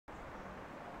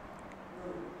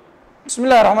بسم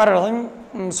الله الرحمن الرحيم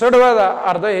سؤال هذا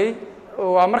أرضي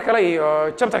وأمرك لي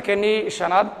chapter كني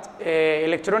شناد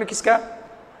إلكترونيكس كا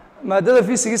مادة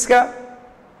فيزيكس كا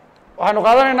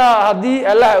وهنقارننا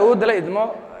هذه الله أود لا إدمه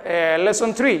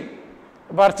lesson 3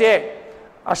 بارتيه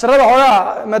أشرب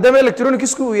هذا مادة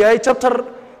إلكترونيكس كو ياي chapter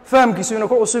فهم كيسونه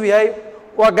كو أسوي ياي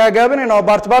وجاجابنا إنه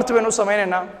بارت بينو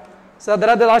سميننا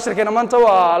سادرات العشر كنا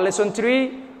منتوا lesson 3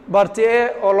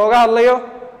 بارتيه ولغة الله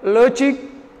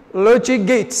logic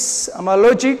gates أما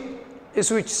logic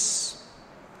switches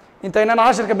إنتينا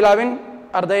نعاشر كبلابين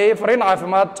أرضي فرين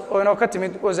عافمات وإنه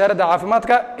كتمد وزارة عافمات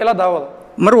إلى داول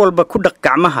mar walba ku dhaq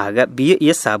gacmahaaga biyo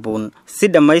iyo saabuun si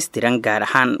dhammaystiran gaar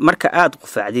ahaan marka aad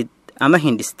qufacdid ama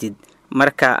hindhistid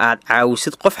marka aad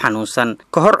caawisid qof xanuunsan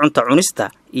ka hor cunto cunista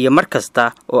iyo mar kasta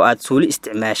oo aad suuli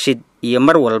isticmaashid iyo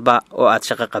mar walba oo aad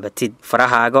shaqo qabatid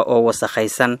farahaaga oo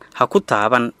wasakhaysan ha ku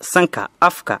taaban sanka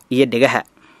afka iyo dhegaha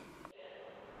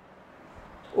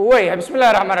وي بسم الله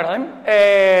الرحمن الرحيم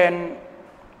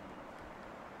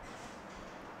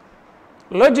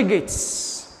logic gates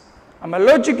أما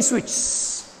logic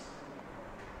switches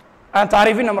أنت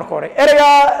عارفين أمر كوري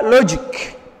إرجع logic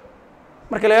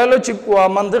مركلها logic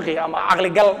ومنطقي أما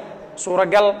عقل قل صورة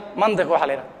قل منطق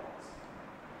وحلينا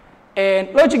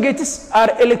logic gates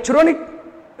are electronic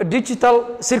digital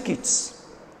circuits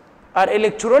are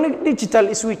electronic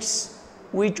digital switches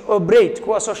which operate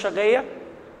كواسو شقية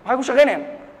ما يكون شقينين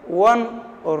one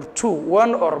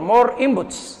or more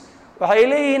inputs waxay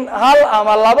leeyihiin hal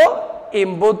ama labo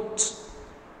input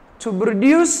to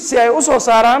produce si ay u soo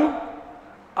saaraan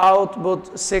output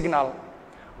signal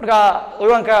marka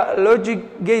ciwaanka logic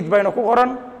gate bayna ku qoran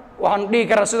waxaan dhigi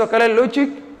karaa sidoo kale logic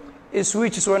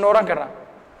switches wayna oran karaa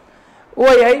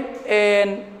wayahay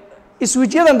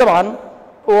switchyadan dabcan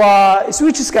waa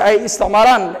switcheska ay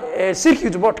isticmaalaan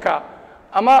circuit boardka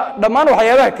ama dhammaan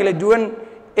waxyaabaha kala duwan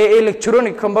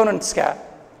electronic components ka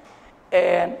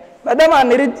maadaama aan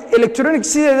nirid electronic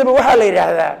sideedaba waxa la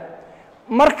yiraahdaa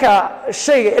marka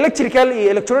shayga electrical iyo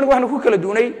electronic waxna ku kala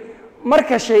duunay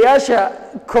marka shayaasha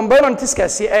components ka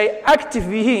si ay active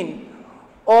yihiin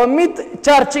oo mid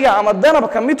charge-ga ama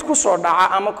danabka mid ku soo dhaca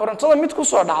ama korontada mid ku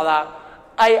soo dhacda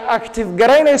ay active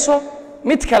garaynayso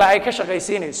mid kale ay ka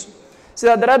shaqaysiinayso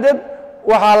sida daraadeed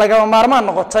waxa laga maarmaan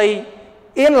noqotay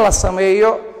in la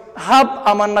sameeyo hab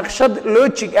ama naqshad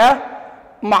logic ah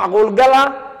macquul gal ah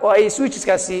oo ay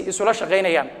switcheskaasi isula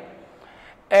shaqeynayaan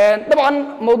dabcan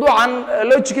mawduucan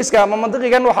logicska ama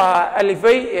mantiqigan waxa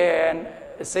alifay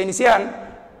saynisyahan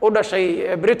u dhashay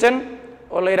Britain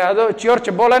oo la yiraahdo George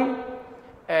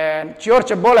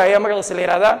Bolen ayaa magaciisa la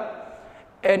yiraahdaa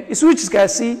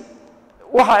switcheskaasi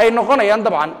waxa ay noqonayaan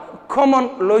dabcan common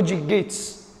logic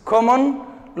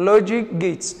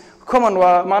gates common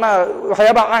waa macnaha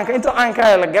waxyaabaha caanka inta caanka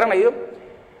la garanayo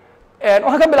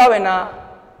waxaan ka bilaabaynaa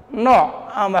nooc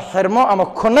ama xirmo ama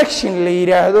connection la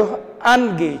yiraahdo and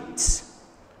gate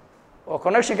oo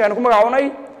connection ka aan ku magacaabnay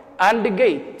and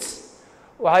gate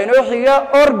waxa inoo xiga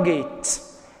or gate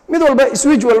mid walba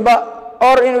switch walba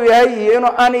or inuu yahay iyo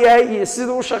inuu aan yahay iyo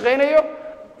sidoo uu shaqeynayo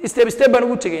step baan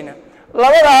ugu tageynaa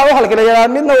labada waxa la kala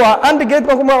yiraahdaa midna waa and gate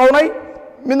baan ku magacaabnay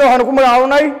midna waxaan ku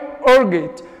magacaabnay or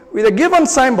gate with a given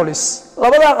symbols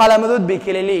labada calaamadood bay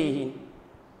kala leeyihiin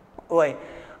way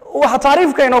waxa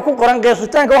taariifka inoo ku qoran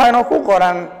qeexitaanka waxa inoo ku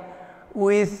qoran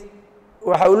with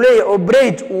waxa uu leeyahay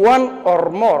operate one or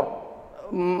more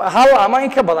hal ama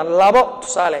in ka badan labo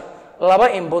tusaale laba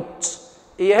input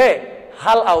iyo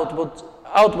hal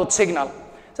output signal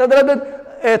sadaradeed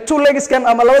two legs kan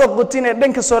ama labada qotin ee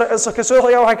dhanka ka soo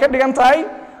xiga waxay ka dhigan tahay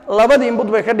labada input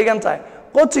bay ka dhigan tahay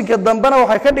qotinka dambana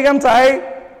waxay ka dhigan tahay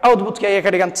output ka ay ka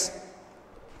dhiganta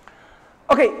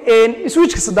okay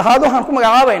switch ka saddexaad waxaan ku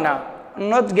magacaabaynaa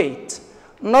not gate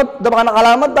not dabcan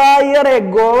calaamada yar ee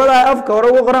goobada afka hore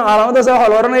ugu qoran calaamadaas waxa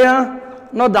la oranayaa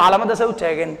not calaamadaas u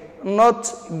taagan not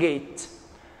gate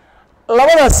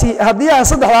labadaasi hadii aan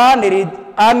saddexdaan nirid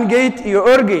an gate iyo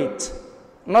or gate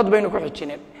not baynu ku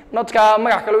xijineen not ka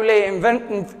magac kale uu leeyahay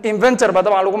inventor ba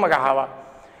dabcan lagu magacaaba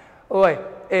way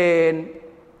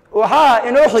waxa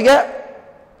inoo xiga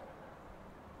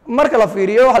marka la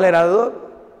fiiriyo waxa la yiraahdo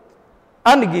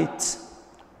and gate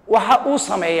waxa uu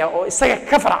sameeyaa oo isaga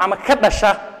ka farc ama ka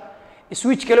dhasha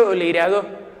switch kale oo la yiraahdo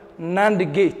NAND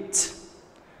gate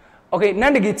okay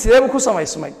NAND gate sidee ku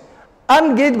sameysmay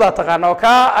and gate ba taqaan oo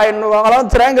ka aynu calaamad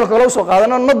triangle kale soo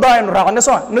qaadano nodda aynu raacno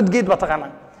soo not gate ba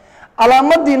taqaan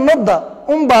calaamadii nodda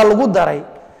baa lagu daray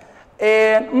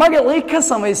magacii ka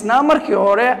sameysnaa markii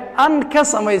hore an ka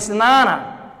sameysnaana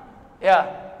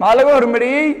ma laga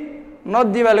hormariyay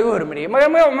noddi baa laga hormariyay magac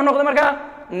ma noqday marka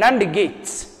NAND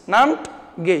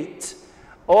gate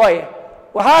ooy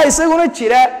waxa isaguna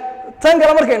jira tan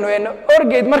kale markaynu eegno or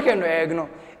gate markaynu eegno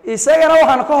isagana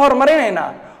waxaan ka hormarinaynaa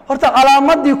horta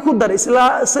calaamadii ku dar isla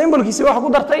symbolkiisa waxa ku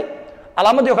dartay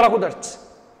calaamadii oo kala ku dartay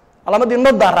calaamadii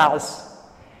nodda raacis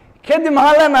kadib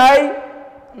maxaa leenahay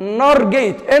nor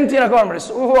gate emptyna ka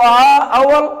hormarayso wuxuu ahaa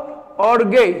awal or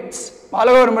gate maxaa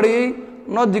laga hormariyey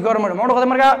noddi ka hormariyey muxuu noqday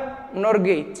markaa nor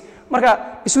gate marka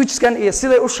switchkan iyo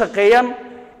siday u shaqeeyaan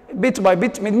bit by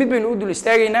bit mid baynu u dul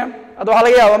istaagaynaa hadda waxaa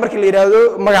laga yaabaa markii la yidhaahdo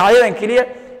magacyadan keliya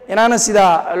inaanan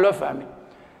sidaa loo fahmin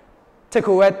ta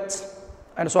koowaad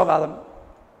aynu soo qaadan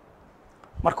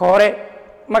marka hore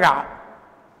magaca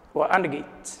waa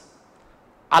andgate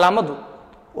calaamaddu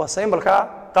waa symbolka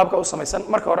qaabka u samaysan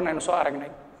marka horena aynu soo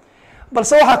aragnay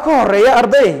balse waxaa ka horeeya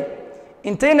arday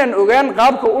intaynan ogaan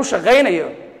qaabka u shaqaynayo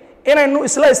inaynu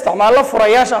isla isticmaalno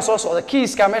furayaashan soo socda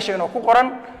kiiska meesha inoo ku qoran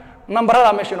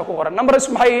nambarada meesha inoo ku qoran nambaris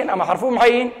maxay yihiin ama xarfuhu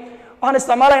maxay yihiin waxaan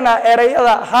isticmaalaynaa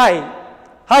erayada hi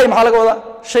maxaa laga wadaa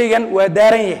shaygan waa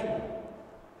daaran yahay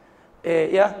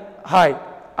ya hi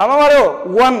ama mareo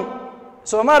one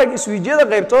soo maarag iswiijyada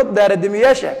qaybtood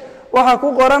daaradamiyaasha waxaa ku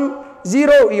qoran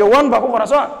 0 iyo 1 baa ku qoran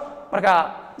soo marka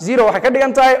 0 waxay ka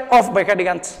dhigan tahay off bay ka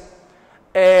dhigan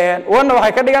tahay 1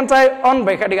 waxay ka dhigan tahay on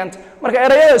bay ka dhigan tahay marka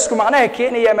erayada isku macnaha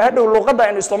keenaya ma hadhow luqadda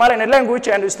aynu isticmaalayno language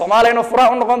aynu isticmaalayno furaa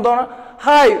u noqon doona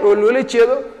hi oo loola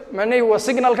jeedo macnaheedu waa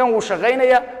signalkan wuu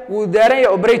shaqaynaya wuu daaran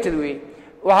yahay operated weeye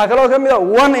waxaa kaloo ka mid ah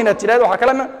 1 inaad tiraahdo waxaa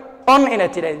kale on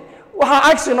inaad tiraahdo waxaa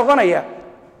cagsi noqonaya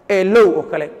low oo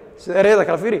kale sida erayada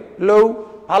kala fiiri low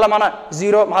maxaa la macnaa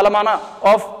 0 maxaa la macnaa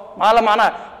off maxaa la macnaa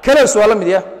close waa la mid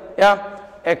ya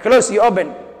close iyo open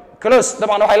close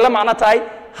dabcan waxay la macno tahay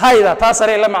hayda taas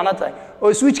sare la macno tahay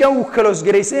oo switchkan uu close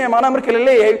garaysan yahay macnaha marka la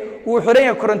leeyahay uu xiran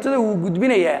yahay korontada uu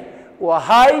gudbinayaa waa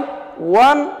high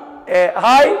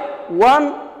one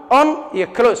on iyo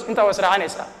close inta waa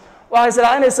israacinaysaa waxay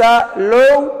israacinaysaa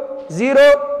low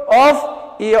 0 off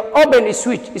iyo open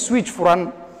switch furan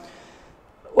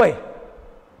way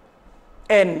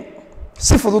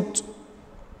si fudud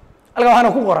halkan waxaana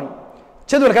ku qoran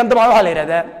jadwalkan dabcan waxaa la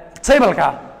yidhahdaa tableka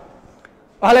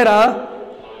waxaa la yidhahdaa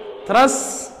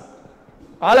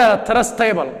trust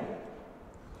table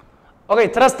okay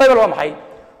trust table waa maxay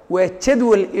waa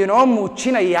jadwal inoo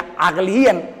muujinaya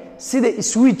caqliyan sida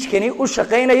switchkani u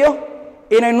shaqaynayo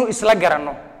inaynu isla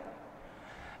garanno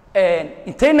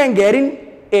intaynan gaarin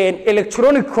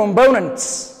electronic components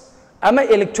ama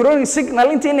electronic signal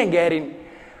intaynan gaarin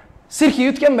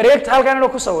circuitka mareegta halkan inoo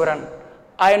ku sawiran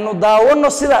aynu daawano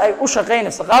sida ay u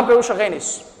shaqaynayso qaabka ay u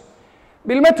shaqaynayso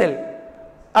bilmatal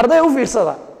arday u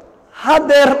fiirsada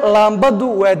hadeer laambadu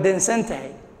waa dansan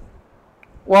tahay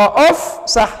waa off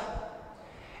sax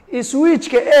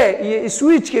switchka A iyo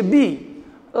switchka B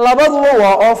labaduba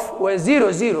waa off waa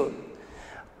 0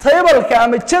 tableka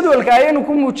ama jadwalka ayaynu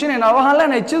ku muujinaynaa waxaan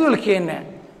leenahay jadwalkeena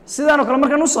sidaanoo kale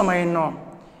markaan u samayno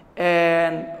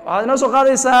waxaad inoo soo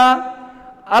qaadaysaa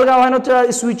halkan waxaynu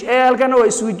tiraa switch A halkana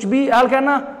waa switch B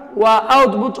halkana waa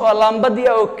output oo laambadii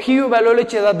oo Q baa loola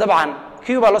jeedaa dabcan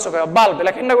Q baa loo socoyaa bulb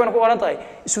laakiin inagu aynu ku qoran tahay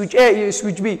switch A iyo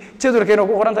switch B jadwalkeena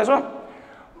ku qoran tahay soo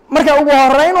marka ugu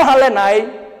horeyn waxaan leenahay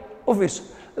u fiirso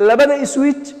labada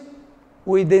switch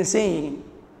way dansan yihiin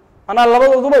ana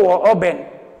labadooduba waa open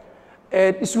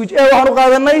switch A waxaan u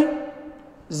qaadanay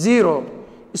 0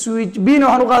 switch B na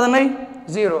waxaan u qaadanay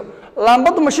 0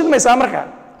 laambadu ma shidmaysaa marka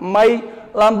may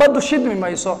laambadu shidmi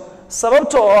mayso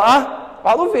sababta oo ah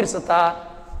waxaad u fiirsataa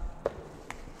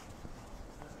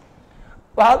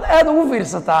waxaad aad ugu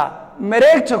fiirsataa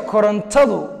mareegta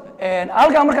korontadu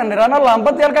halkaa markaan nidhaahno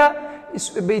laambadii halkaa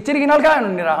bayterigiin halkaa aynu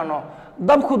nidhaahno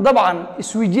dabku dabcan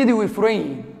switchyadii way furan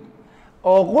yihiin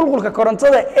oo qulqulka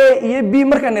korontada A iyo B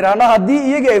markaan nidhaahno haddii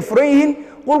iyaga ay furan yihiin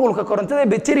qulqulka korontada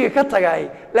bayteriga ka tagaay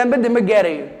laambada ma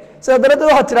gaarayo sidaa daraaddeed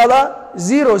waxaad tidhahdaa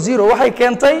 0 waxay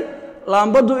keentay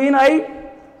laambadu in ay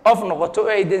off noqoto oo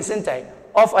ay dansan tahay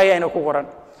off ayaana ku qoran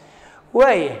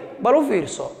waaye bal u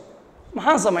fiirso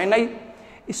maxaan samaynay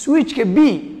switchka B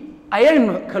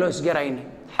ayaynu close garaynay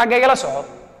xagga igala soco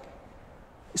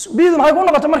B'du maxay ku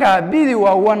noqotay markaa B'di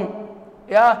waa 1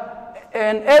 ya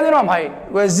A'dina waa maxay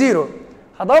waa 0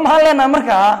 haddaba maxaan leenahay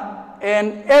markaa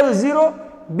A'da 0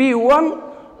 B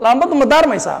 1 laambadu ma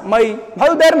daarmaysaa may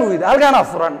maxay u daarmi weydaa halkaana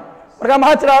furan marka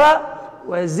maxaad tidhahdaa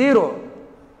waa 0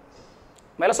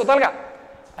 meela soo dalka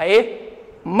aye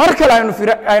mar kale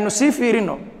aynu sii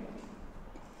fiirino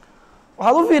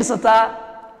waxaad u fiirsataa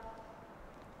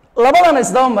labadana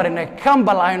isdaba marinay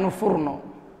kambal aynu furno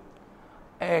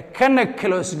kana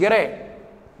close garee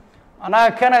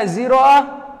anaa kana 0 ah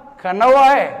kana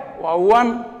waa waa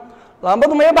 1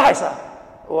 laambadu ma baxaysaa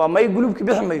waa may gulubki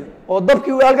bixi mayo oo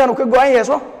dabkii halkan uu ka go'an yahay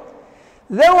soo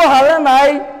then waxaa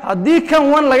leenahay haddii kan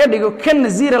 1 laga dhigo kana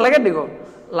 0 laga dhigo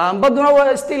laambaduna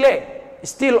waa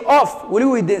still off weli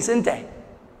way dansan tahay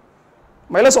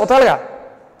ma ila socotaa laga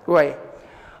way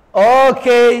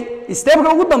okay stepka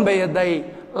ugu dambeeya day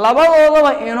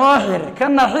labadoodaba inoo xir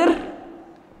kana xir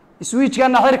switch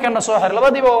kana xir kana soo xir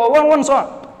labadiiba waa one soo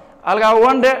alga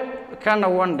one day kana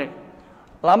one day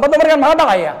laambada markaan maxaa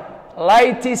dhacaya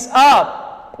light is up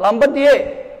laambadii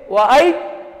waa ay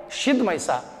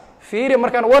shidmaysaa fiiri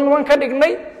markaan one ka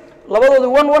dhignay labadoodu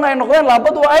one ay noqdeen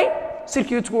laambadu waa ay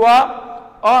circuitku waa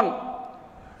on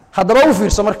haddaba u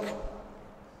fiirso marka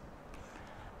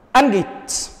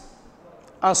angate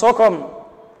aan soo koobno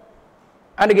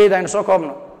angate aynu soo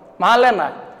koobno maxaan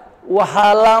leenahay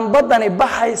waxaa laambadani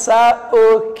baxaysaa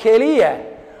oo keliya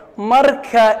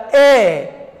marka a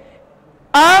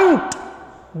and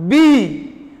b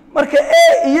marka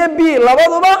a iyo b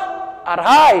labaduba are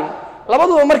high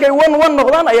labaduba markay one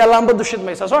noqdaan ayaa laambadu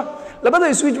shidmaysaa soo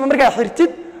labada switch markaa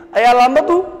xirtid ayaa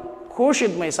laambadu ku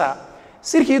shidmaysaa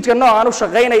circuitka noocan u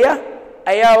shaqaynaya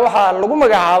ayaa waxaa lagu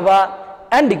magacaabaa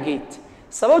AND gate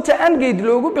sababta AND gate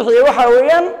loogu bixiyay waxa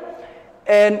weeyaan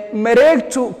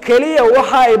mareegtu kaliya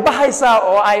waxa ay baxaysaa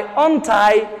oo ay on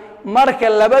tahay marka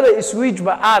labada switch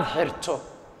ba aad xirto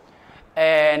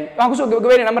waxaan ku soo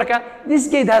gabagabeynaa marka this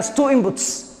gate has two inputs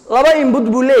laba input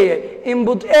buu leeyahay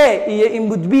input A iyo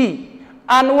input B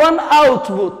and one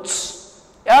output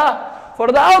yeah for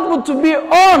the output to be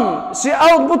on si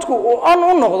outputku on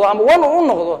u noqdo ama one u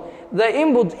noqdo the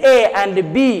input A and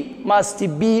B must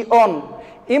be on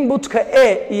inputka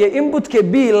A iyo inputka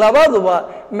B labaduba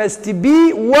must be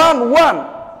one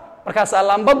markaas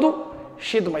laambadu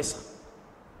shidmaysa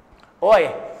ooy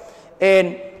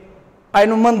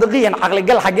aynu mandaqiyan aqli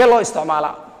gal xagee loo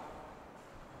isticmaalaa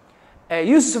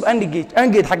use of AND gate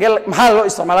xagee maxaa loo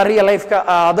isticmaalaa real life ka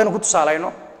hadaan ku tusaalayno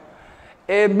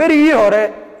berigii hore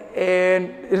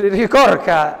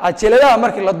recorderka ajeladaha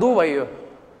markii la duubayo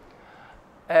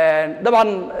dabcan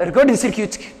recording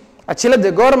circuit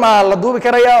ajelada goorma la duubi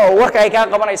karaya oo warka ay ka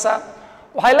qabanaysaa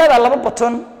waxay leedahay laba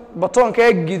batonka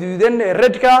gaduudan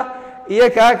redka iyo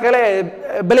ka kale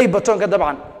play batonka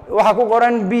dabcan waxa ku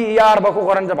qoran B iyo R ba ku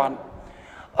qoran dabcan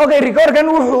okay recorderkan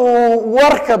wuxuu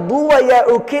warka duubaya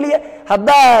oo kaliya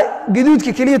hadaa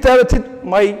gaduudka kaliya taabatid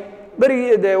may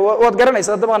berigii waad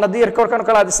garanaysaa dabcan hadii recorderkan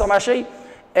kala isticmaashay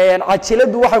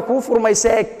ajeladu waxay ku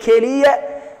furmaysaa kaliya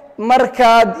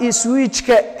markaad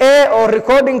switchka A oo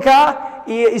recordingka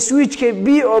iyo switchka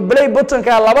B oo play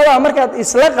buttonka labada markaad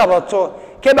isla qabato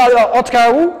ka bacdi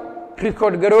codkaagu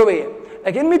record garoobaya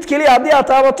laakiin mid kaliya hadii aad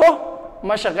taabato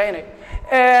ma shaqeynayo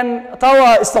tawa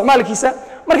isticmaalkiisa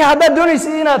marka haddaad doonayso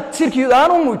inaad circuit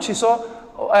aan u muujiso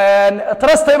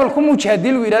trust table ku muuji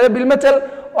hadii lagu yiraahdo bil metal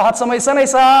waxaad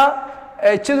samaysanaysaa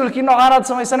jadwalkii noocan aad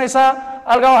samaysanaysaa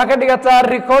halkan waxa ka dhigataa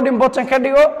recording button ka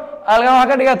dhigo halkan waxa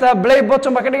ka dhigataa play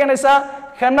button ba ka dhiganaysaa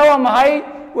kana waa maxay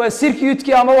waa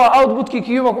circuitkii ama waa outputkii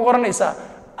kiyuba ku qoranaysaa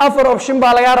afar option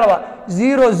baa laga rabaa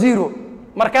 00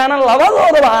 markaana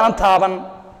labadoodaba aan taaban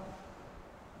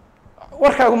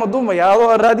warkaagu ma duumaya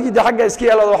adoo raadiga xagga iska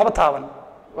yeelado waxba taaban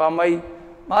waa may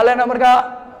maalena marka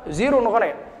 0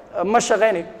 noqonaya ma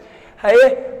shaqeynay haye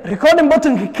recording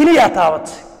button-ka kaliya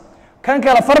taabatay kan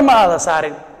kala farma aada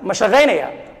saarin ma shaqeynaya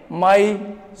may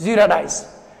 0 dice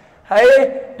haye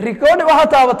recording waxa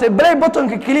taabatay play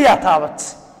button-ka kaliya taabatay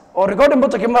oo recording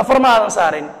button-ka ma farma aada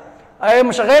saarin haye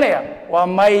ma shaqeynaya waa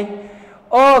may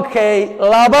okay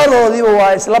labadoodiiba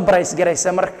waa isla price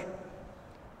garaysa marka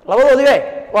labadoodiiba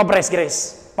waa price garays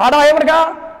waxa dhacaya marka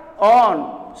on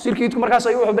circuitku markaas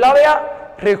ay wuxuu bilaabayaa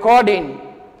recording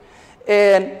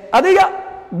adiga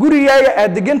gurigaaga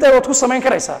aad degantahay waad ku samayn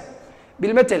karaysaa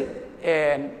bil metal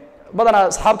badana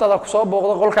asxaabtaada ku soo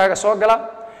booqdo qolkaaga soo gala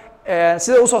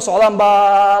sida u soo socdaan ba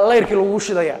layrkii lagu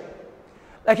shidaya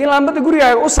laakiin laambada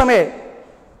gurigaaga u samee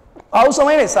waxa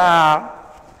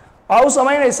u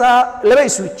samaynaysaa laba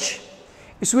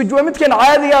switch waa midkan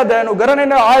caadiga ah aanu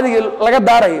garanayno caadiga laga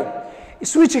daarayo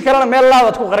switch kalena meel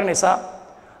laabad ku qarinaysaa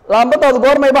laambadaadu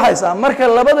goormay baxaysaa marka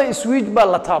labada switch ba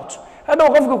la taabto hadhow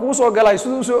qofka kugu soo galay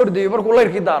sidoo u soo ordayo markuu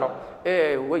layrkii daaro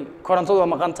way korantadu waa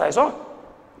maqan tahay soo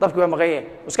dabki waa maqayeen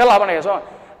iska laabanaya soo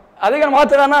adigana maxaa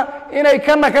taqaanaa inay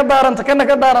kana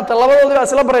ka daaranta labadoodii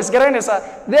isla barays garaynaysaa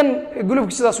then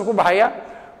gulubki sidaas ku baxaya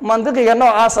mantiqiga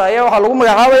noocaas ayaa waxa lagu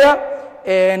magacaabayaa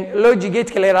logic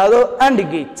gate la yiraahdo AND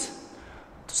gate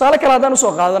tusaale kale hadaan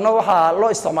soo qaadano waxa loo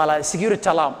isticmaalaa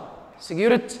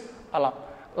security alarm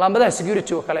laambadaha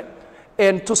security oo kale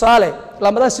tusaale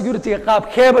laambadaha security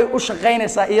qaabkee bay u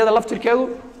shaqeynaysaa iyada laftirkeedu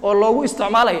oo loogu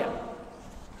isticmaalaya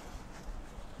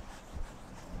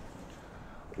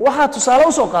waxa tusaale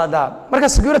u soo qaadaa marka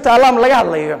security alarm laga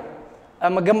hadlayo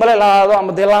ama gambale laado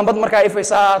ama de laambad marka ay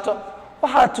faysaato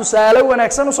waxaa tusaale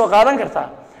wanaagsan u soo qaadan kartaa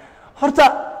horta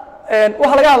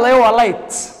waxa laga hadlayo waa light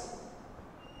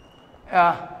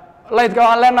light ka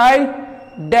waxaan leenahay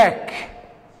dark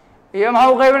iyo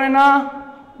maxaa u qaybinaynaa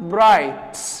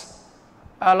bright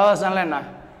labadaas aan leenahay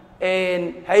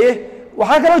haye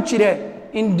waxaa kaloo jira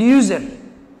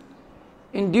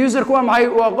inducer kuwa maxay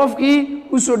waa qofkii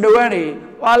u soo dhawaanayay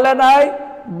waxaan leenahay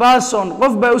person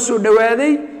qof baa u soo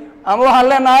dhawaaday ama waxaan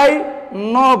leenahay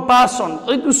no person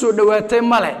cid u soo dhawaatay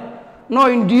male no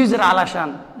inducer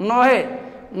calashaan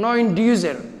no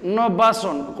inducer no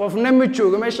person qofna ma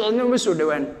joogo meesha cidna uma soo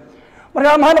dhawaan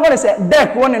marka maxay noqonaysaa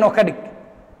dark one inoo ka dhig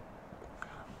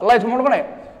light muxuu noqonaya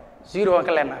 0 waan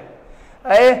ka leenahay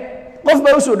qof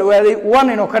baa u soo dhawaaday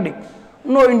one inoo ka dhig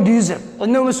no inducer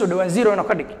cidna uma soo dhawaan 0 inoo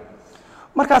ka dhig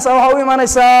markaas waxa u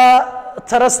imaanaysaa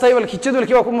taras table-kii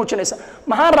jadwalkii waa ku muujinaysaa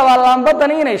maxaan rabaa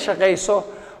laambadani inay shaqayso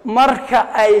marka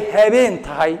ay habeen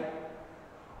tahay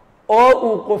oo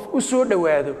uu qof u soo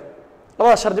dhawaado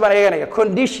labada shardi baan eeganaya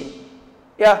condition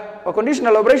waa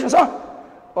conditional operation soo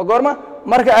waa goorma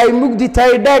marka ay mugdi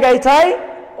tahay dhaag ay tahay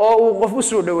oo uu qof u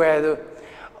soo dhawaado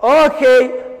okay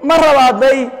ma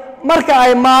rabaaday marka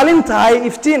ay maalin tahay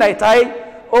iftiin ay tahay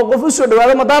oo qof u soo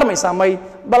dhawaado ma daarmaysaa may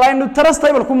bal aynu taras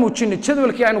table ku muujino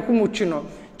jadwalkii aynu ku muujino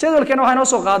jadwalkeena waxay noo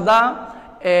soo qaadaa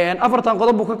afartan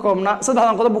qodob buu ka koobnaa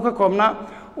saddexdan qodob buu ka koobnaa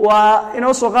waa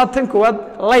inoo soo qaad tan koowaad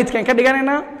lightkan ka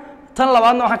dhiganaynaa tan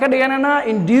labaadna waxaan ka dhiganaynaa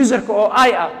inducerka oo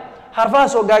ay ah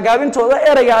xarfahaas oo gaagaabintooda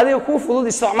erayga adiga kuu fudud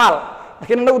isticmaal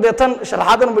laakiin innagu dee tan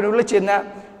sharaxaadan baynu la jeednaa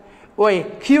way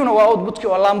q-na waa outputkii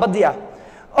oo laambadii ah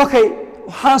okay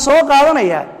waxaan soo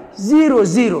qaadanayaa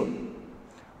 00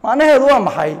 macnaheedu waa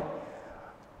maxay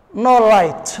no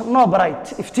light no bright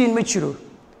iftiin ma jiro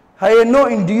haye no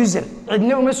inducer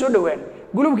cidna uma soo dhawaan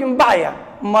gulubkii ma baxaya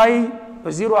may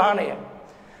wasiir ahaanaya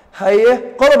haye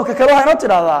qodobka kale waxay noo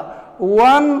tidhaahdaa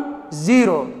 10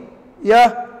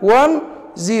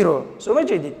 10 soo ma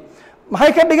jeedid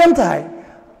maxay ka dhigan tahay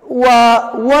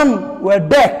waa 1 waa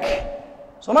dark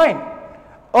soo mayn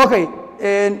okay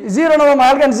 0 na waa maxay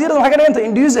halkan 0 maxay ka dhigan tahay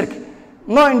inducerka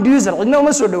no inducer cidna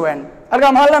uma soo dhawaan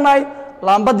halkan maxaa leenahay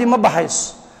laambadii ma baxayso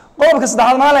qodobka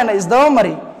saddexaad maxaa leenahay isdaba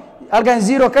mari halkan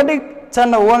 0 ka dhig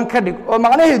tanna 1 ka dhig oo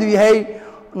macnaheedu yahay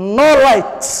no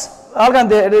light halkan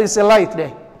there is a light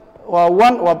there waa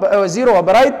 1 waa 0 waa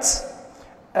bright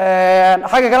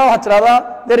xagga kale waxaad tidhahdaa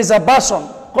there is a person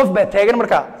qof baa taagan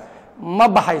markaa ma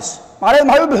baxayso macnaheedu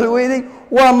maxay u bixi weyday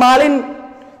waa maalin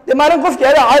dee maalin qofkii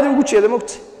adaa caadi ugu jeeda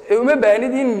mogta ee uma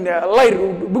baahnid in layr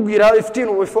bug yidhaahdo iftiin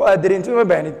uu ifo aad dareento uma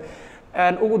baahnid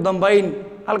ugu dambayn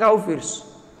halkaa u fiirso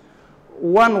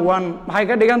 1 maxay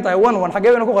ka dhigan tahay 1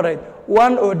 xaggee bayna ku qorayd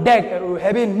 1 oo daag ah oo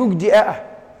habeen mugdi ah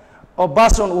oo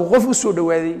person uu qof u soo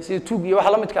dhawaaday sida tuug iyo wax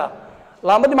la midka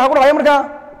laambadii maxaa ku dhacaya markaa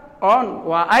on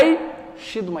waa ay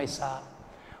shidmaysaa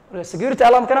marka security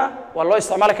alarmkana waa loo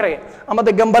isticmaali karaya ama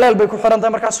de gambaleel bay ku xiran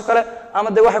tahay markaas oo kale ama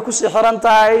de waxay ku sii xiran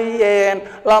tahay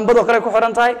laambadoo kale ku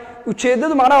xiran tahay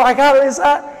ujeedadu macnaha waxay ka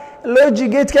hadlaysaa logic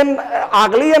gate-kan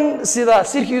caqliyan sida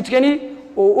circuit-kani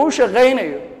uu u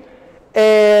shaqaynayo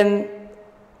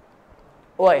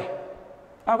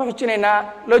waxaan ku xijinaynaa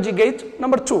logic gate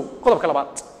number 2 qodobka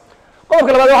labaad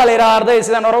waxaa la yidhaha arday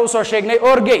sidaan hore usoo sheegnay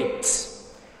or gate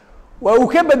waa uu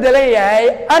ka bedelan yahay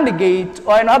and gate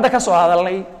oo aynu hadda ka soo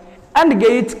hadalnay and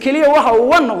gate keliya waxa uu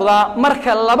one noqdaa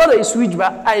marka labada switchba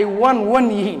ay one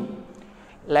yihiin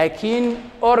laakiin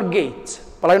or gate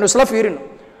bal aynu isla fiirino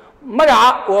magaca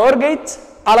waa or gate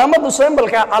calaamada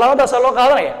symbolka calaamadaas loo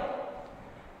qaadanaya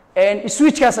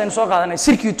switchkaas aynu soo qaadanay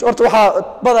circuit horta waxaa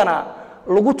badanaa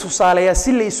lagu tusaaleeyaa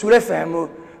si la isula fahmo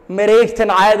mareegtan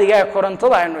caadiga ee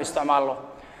korontada aynu isticmaalno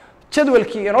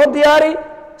jadwalkii inoo diyaari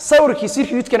sawirkii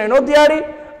circuit-kan inoo diyaari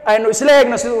aynu isla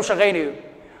eegno sida uu shaqaynayo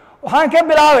waxaan ka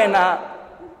bilaabaynaa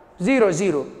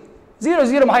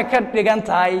 00 maxay ka dhigan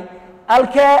tahay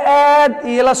halkaa aad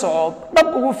iila socob dhab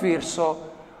ugu fiirso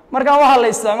markaan waxaa la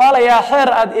isticmaalayaa xeer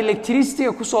aad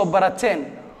electricity-ga ku soo barateen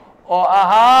oo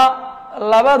ahaa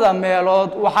labada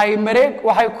meelood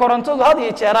waxay korontadu had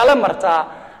iyo jeer ale martaa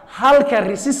halka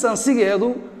resistance-geedu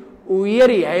uu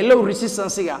yar yahay low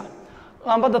resistance-ga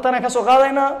laambada tan ka soo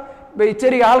qaadaynaa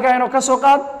bayteriga halka inoo ka soo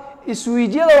qaad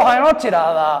switch-yada waxaa inoo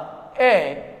tidhaahdaa A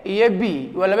iyo B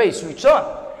waa laba switch soo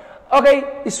okay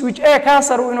switch A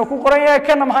kaasar uu inoo ku qoran yahay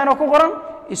kana maxaa inoo ku qoran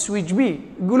switch B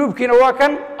guluubkiina waa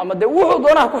kan ama de wuxuu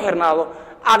doonaha ku xirnaado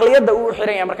caqliyadda uu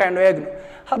xiran yahay marka aynu eegno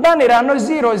haddaan idhaahno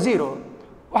 00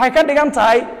 waxay ka dhigan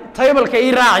tahay table-ka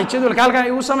ii raaci jadwalka halkan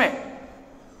igu samee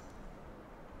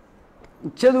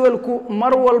jadwalku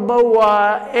mar walba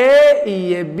waa A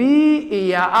iyo B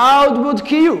iyo output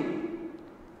Q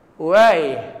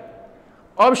waay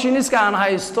optioniska aan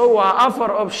haysto waa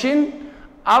 4 option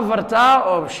afarta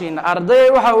option arday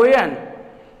waxa weeyaan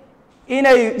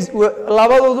inay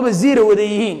labadooduba 0 wada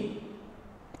yihiin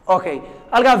okay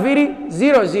halka fiiri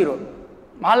 0 0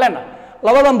 maxalena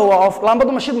labadanba waa off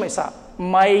laambadu ma shidmaysaa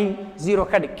may 0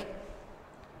 ka dhig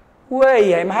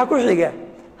waayahay maxaa ku xiga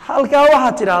halka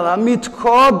waxa tiraahdaa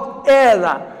midkood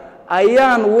eeda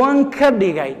ayaan 1 ka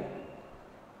dhigay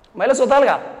mayla soo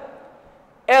talga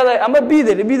eeda ama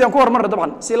biidan ku hormar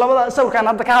dabcan si labada sawirkan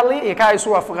hadda ka hadlay ee ka ay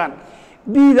soo waafaqaan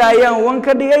biida ayaan 1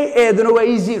 ka dhigay eeduna waa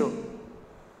 0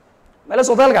 mayla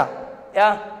soo talga ya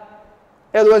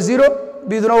eedu waa 0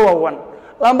 biiduna waa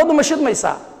 1 laambadu ma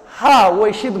shidmaysaa ha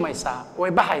way shidmaysaa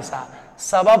way baxaysaa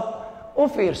sabab u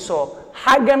fiirso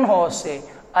xaggan hoose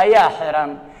ayaa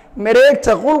xiran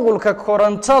mareegta qulqulka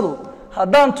korontadu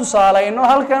haddaan tusaalayno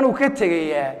halkan uu ka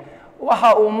tegayaa waxa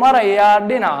uu marayaa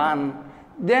dhinacan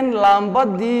den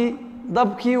laambadii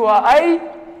dabkii waa ay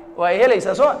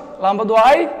helaysaa soo laambadu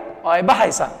waa ay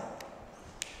baxaysaa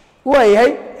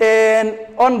waayahay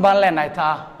on baan leenahay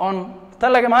taa on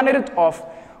tan laga maanirid off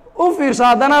u fiirso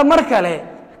haddana mar kale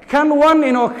kan 1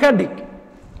 inoo ka dhig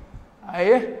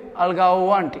aye algaa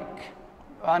 1 dhig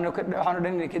waxaanu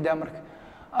dhan ka daa marka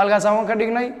halkaasaan 1 ka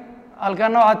dhignay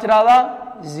halkana waxaad tidhaahdaa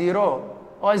 0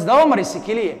 oo isdaba marisi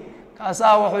keliya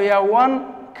kaasaa wuxuu yahay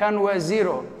 1 kan waa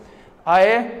 0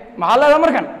 aye maxaa leedaha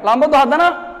markan laambadu haddana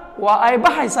waa ay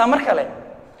baxaysaa mar kale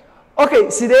okay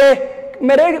sidee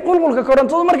mareeg qulqulka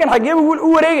korontadu markan xaggee u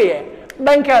wareegaya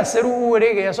dhankaas saruu u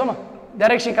wareegaya soo ma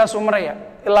directionkaas uu maraya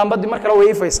laambadii mar kale way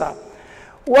ifaysaa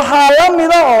waxaa la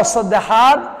mida oo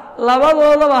saddexaad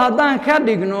labadoodaba haddaan ka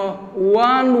dhigno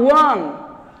 1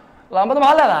 1 laambada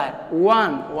maxaa leedahay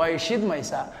 1 way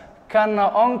shidmaysaa kana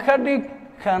on ka dhig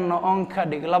kana on ka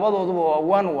dhig labadooduba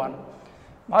waa 1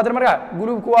 1 maxaa tir markaa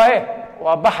guluubku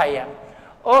waa baxaya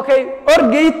okay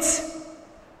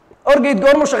orgate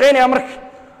goormu shaqeynaya marka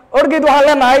orgate waxaan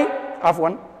leenahay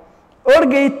afwan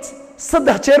orgate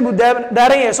 3 jeer buu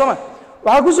daaran yahay soo ma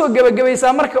waxaa ku soo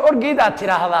gabagabaysaa marka orgate aad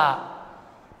tiraahdaa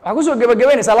waxaa ku soo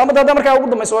gabagabaynaysaa laambada hadda markaa ugu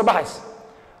dambayso way baxaysa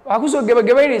waxaa ku soo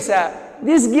gabagabaynaysaa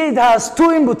this gate has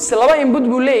 2 inputs laba input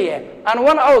buu leeyahay and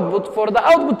 1 output for the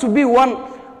output to be 1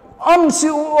 on si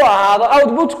uu ahaado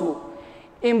outputku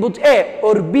input A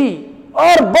or B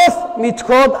or both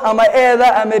midkood ama eeda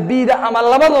ama bida ama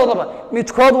labadoodaba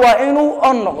midkood waa inuu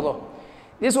on noqdo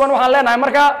this one waxaan leenahay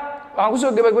marka waxaan ku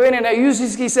soo gabagabaynaynaa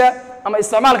useskiisa ama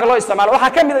isticmaalka loo isticmaalo waxa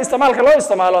kamid ah isticmaalka loo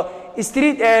isticmaalo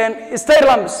street stair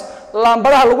lamps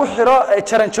laambadaha lagu xiro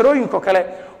jaranjarooyinka kale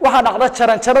waxa dhacda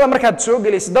jaranjarada markaad soo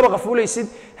galaysid dabaqa fuulaysid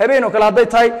habeen oo kale haday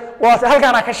tahay waa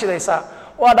halkaan ka shidaysaa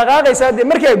waa dhaqaaqaysaa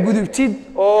markaa gudubtid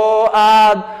oo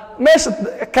aad meesha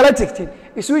kala tagtid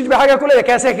switch ba xaga kuleeyahay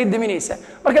kaasa ka daminaysa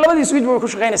marka labadii switch way ku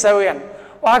shaqeynaysaa weeyaan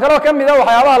waxa kale oo kamid ah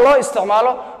waxyaabaha loo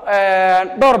isticmaalo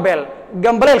doorbell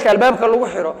gambaleelka albaabka lagu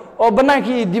xiro oo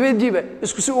banaankii dibadiiba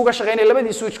isku si uga shaqeynay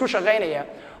labadii switch ku shaqeynaya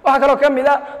waxa kale oo kamid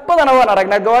ah badana waan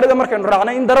aragnaa gawaarida markaynu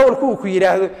raacnay in darawalku uu ku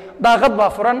yiraahdo daaqad baa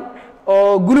furan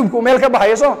oo guluubku meel ka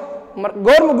baxayo soo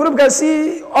goorma guluubkaasi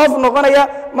off noqonaya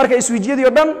marka switchyadii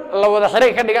oo dhan la wada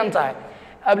xiray ka dhigan tahay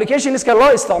applicationska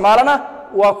loo isticmaalana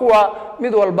waa kuwa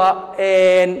mid walba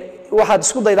waxaad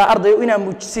isku daydaa arday inaad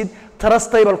muujisid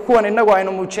trustable kuwan inagu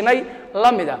aynu muujinay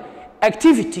lamida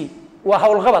activity waa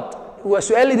hawlqabad waa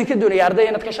su'aal idinka doonaya arday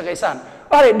inaad ka shaqeysaan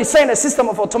waxay design a system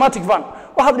of automatic van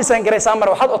waxaad design garaysaa mar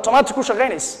waxaad automatic ku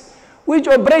shaqeynaysaa which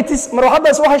operates mar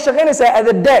waxaadaas waxay shaqeynaysaa at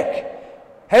the dark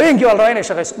habeenkii baa la rabaa inay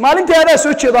shaqeyso maalintii adaa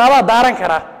soo jeedo adaa daaran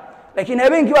kara laakiin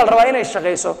habeenkii baa la rabaa inay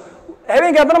shaqeyso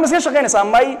habeenkii haddana ma iska shaqeynaysaa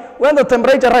may when the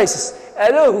temperature rises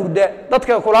adoo hurda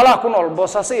dadka kulaalaha ku nool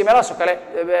boosaaso iyo meelahaas oo kale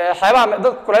xeebaha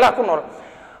dadka kulaalaha ku nool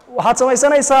waxaad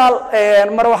samaysanaysaa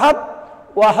marwaxad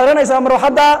waa xiranaysaa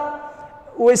marwaxadda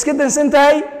way iska dansan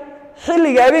tahay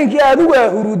xilliga habeenkii adigu aa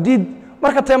hurudid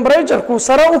marka temperature-ku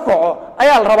sare u kaco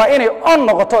ayaa la rabaa inay on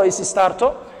noqoto ay is starto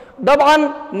dabcan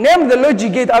name the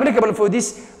logic gate applicable for this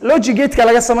logic gate-ka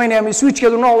laga sameynaya ama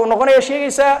switch-keedu nooc uu noqonaya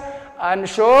sheegaysaa and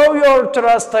show your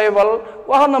trustable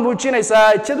waxaadna muujinaysaa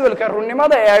jadwalka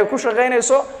runnimada ee ay ku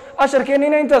shaqeynayso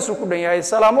casharkeenina intaasuu ku dhan yahay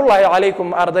salaamullaahi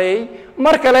calaykum arday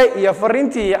mar kale iyo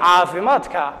fariintii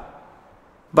caafimaadka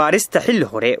baarista xilli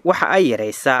hore waxa ay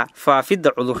yaraysaa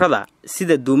faafidda cudurrada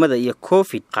sida duumada iyo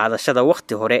covid qaadashada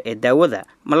wakhti hore ee daawada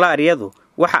malaariyadu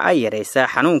waxa ay yaraysaa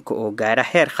xanuunka oo gaara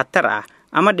heer khatar ah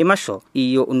ama dhimasho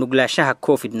iyo u nuglaanshaha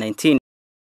covid-19